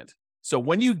determined. So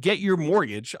when you get your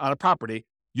mortgage on a property,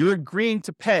 you're agreeing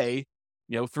to pay,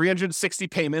 360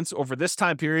 payments over this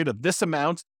time period of this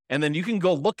amount. And then you can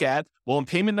go look at, well, in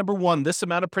payment number 1, this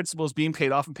amount of principal is being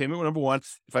paid off in payment number 1.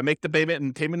 If I make the payment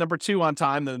in payment number 2 on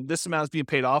time, then this amount is being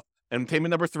paid off and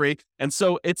payment number 3. And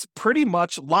so it's pretty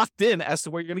much locked in as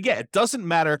to what you're going to get. It doesn't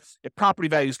matter if property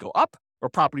values go up or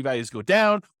property values go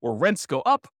down or rents go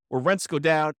up or rents go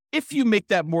down. If you make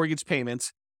that mortgage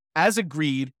payment as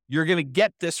agreed, you're going to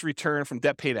get this return from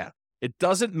debt pay down. It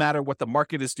doesn't matter what the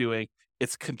market is doing.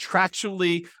 It's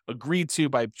contractually agreed to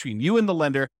between you and the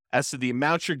lender as to the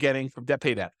amount you're getting from debt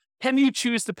pay down. Can you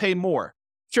choose to pay more?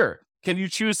 Sure. Can you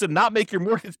choose to not make your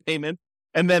mortgage payment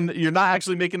and then you're not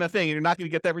actually making a thing and you're not going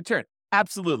to get that return?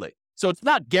 Absolutely. So it's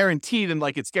not guaranteed and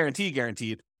like it's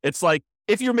guaranteed. It's like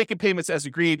if you're making payments as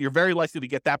agreed, you're very likely to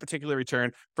get that particular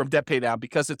return from debt pay down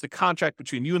because it's a contract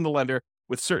between you and the lender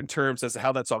with certain terms as to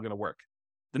how that's all going to work.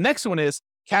 The next one is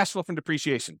cash flow from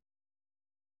depreciation.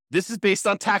 This is based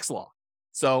on tax law.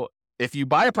 So if you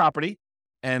buy a property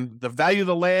and the value of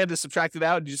the land is subtracted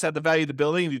out, and you just have the value of the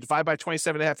building and you divide by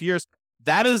 27.5 years,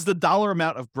 that is the dollar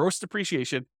amount of gross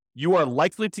depreciation you are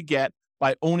likely to get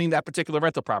by owning that particular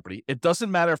rental property. It doesn't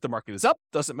matter if the market is up,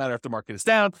 doesn't matter if the market is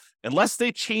down, unless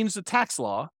they change the tax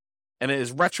law and it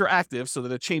is retroactive so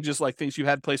that it changes like things you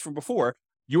had in place from before,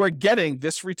 you are getting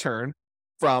this return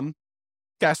from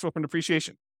cash flow from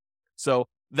depreciation. So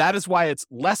that is why it's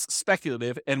less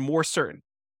speculative and more certain.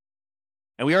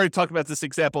 And we already talked about this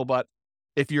example, but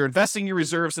if you're investing your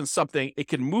reserves in something, it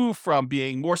can move from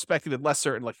being more speculative, less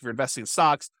certain, like if you're investing in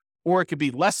stocks, or it could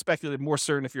be less speculative, more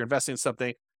certain if you're investing in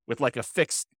something with like a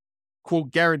fixed,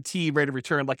 quote, guaranteed rate of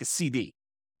return, like a CD.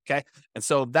 Okay. And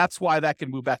so that's why that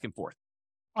can move back and forth.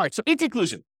 All right. So in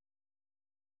conclusion,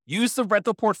 use the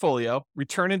rental portfolio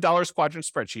return in dollars quadrant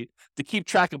spreadsheet to keep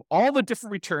track of all the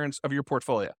different returns of your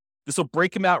portfolio. This will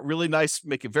break them out really nice,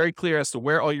 make it very clear as to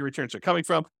where all your returns are coming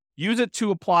from. Use it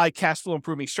to apply cash flow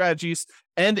improving strategies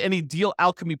and any deal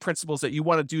alchemy principles that you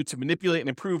want to do to manipulate and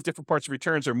improve different parts of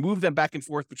returns or move them back and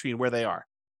forth between where they are.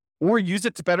 Or use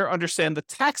it to better understand the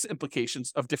tax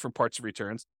implications of different parts of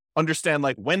returns, understand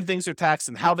like when things are taxed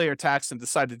and how they are taxed, and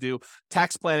decide to do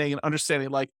tax planning and understanding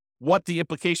like what the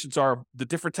implications are of the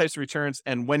different types of returns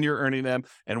and when you're earning them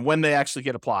and when they actually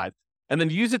get applied. And then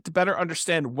use it to better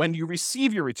understand when you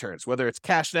receive your returns, whether it's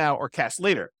cash now or cash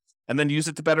later. And then use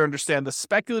it to better understand the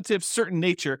speculative, certain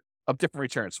nature of different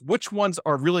returns. Which ones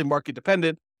are really market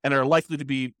dependent and are likely to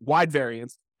be wide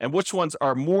variance, and which ones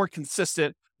are more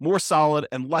consistent, more solid,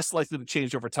 and less likely to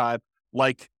change over time,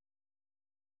 like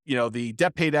the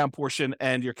debt pay down portion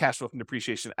and your cash flow from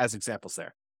depreciation as examples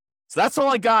there. So that's all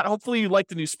I got. Hopefully you like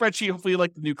the new spreadsheet. Hopefully you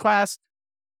like the new class.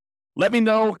 Let me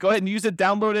know. Go ahead and use it,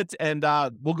 download it, and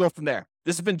we'll go from there.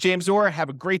 This has been James Orr. Have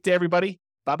a great day, everybody.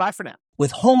 Bye-bye for now.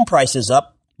 With home prices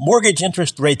up, mortgage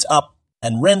interest rates up,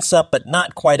 and rents up but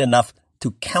not quite enough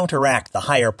to counteract the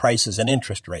higher prices and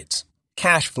interest rates,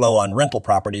 cash flow on rental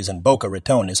properties in Boca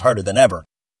Raton is harder than ever.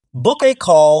 Book a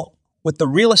call with the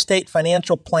Real Estate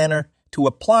Financial Planner to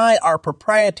apply our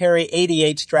proprietary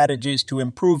 88 strategies to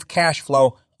improve cash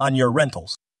flow on your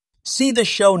rentals. See the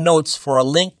show notes for a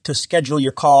link to schedule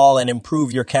your call and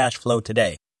improve your cash flow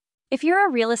today. If you're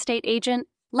a real estate agent,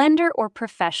 lender, or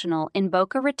professional in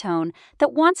Boca Raton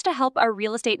that wants to help our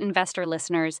real estate investor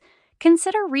listeners,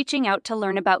 consider reaching out to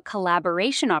learn about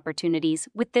collaboration opportunities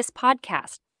with this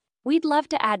podcast. We'd love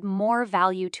to add more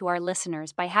value to our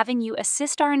listeners by having you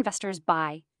assist our investors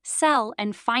buy, sell,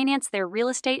 and finance their real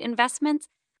estate investments.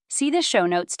 See the show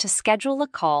notes to schedule a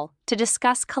call to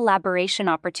discuss collaboration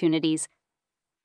opportunities